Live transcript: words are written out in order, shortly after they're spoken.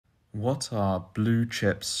What are blue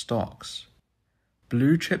chip stocks?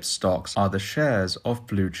 Blue chip stocks are the shares of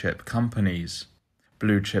blue chip companies.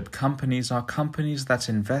 Blue chip companies are companies that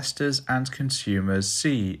investors and consumers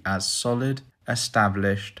see as solid,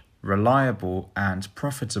 established, reliable, and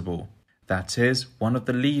profitable. That is, one of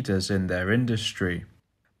the leaders in their industry.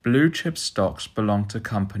 Blue chip stocks belong to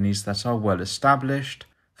companies that are well established,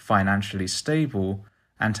 financially stable,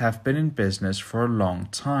 and have been in business for a long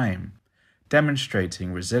time,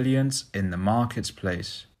 demonstrating resilience in the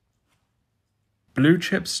marketplace. Blue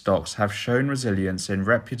chip stocks have shown resilience in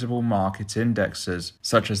reputable market indexes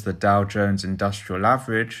such as the Dow Jones Industrial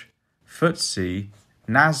Average, FTSE,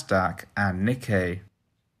 Nasdaq, and Nikkei.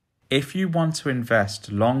 If you want to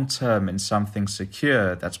invest long-term in something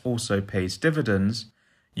secure that also pays dividends,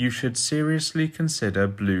 you should seriously consider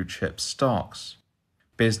blue chip stocks.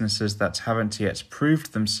 Businesses that haven't yet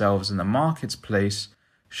proved themselves in the marketplace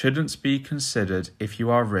shouldn't be considered if you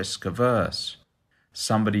are risk-averse.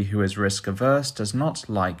 Somebody who is risk-averse does not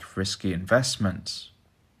like risky investments.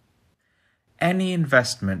 Any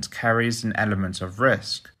investment carries an element of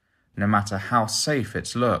risk, no matter how safe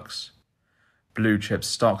it looks. Blue chip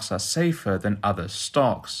stocks are safer than other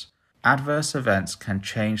stocks. Adverse events can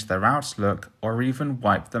change their outlook or even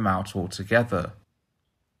wipe them out altogether.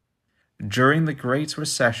 During the Great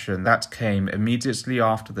Recession that came immediately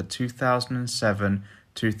after the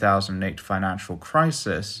 2007-2008 financial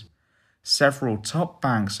crisis, several top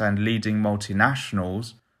banks and leading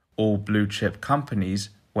multinationals, all blue-chip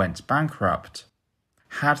companies, went bankrupt.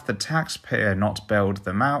 Had the taxpayer not bailed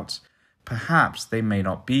them out, perhaps they may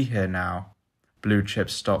not be here now.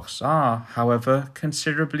 Blue-chip stocks are, however,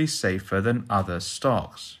 considerably safer than other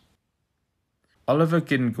stocks. Oliver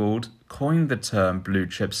Gingold coined the term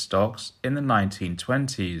blue-chip stocks in the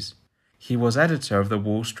 1920s. He was editor of the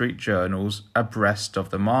Wall Street Journal's Abreast of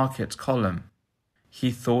the Market column.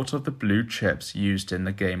 He thought of the blue chips used in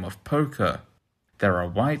the game of poker. There are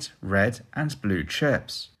white, red, and blue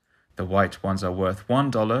chips. The white ones are worth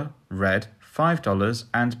 $1, red $5,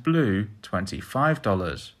 and blue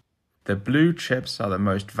 $25. The blue chips are the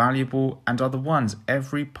most valuable and are the ones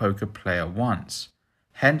every poker player wants,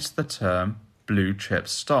 hence the term blue chip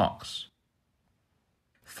stocks.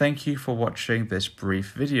 Thank you for watching this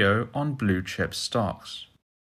brief video on blue chip stocks.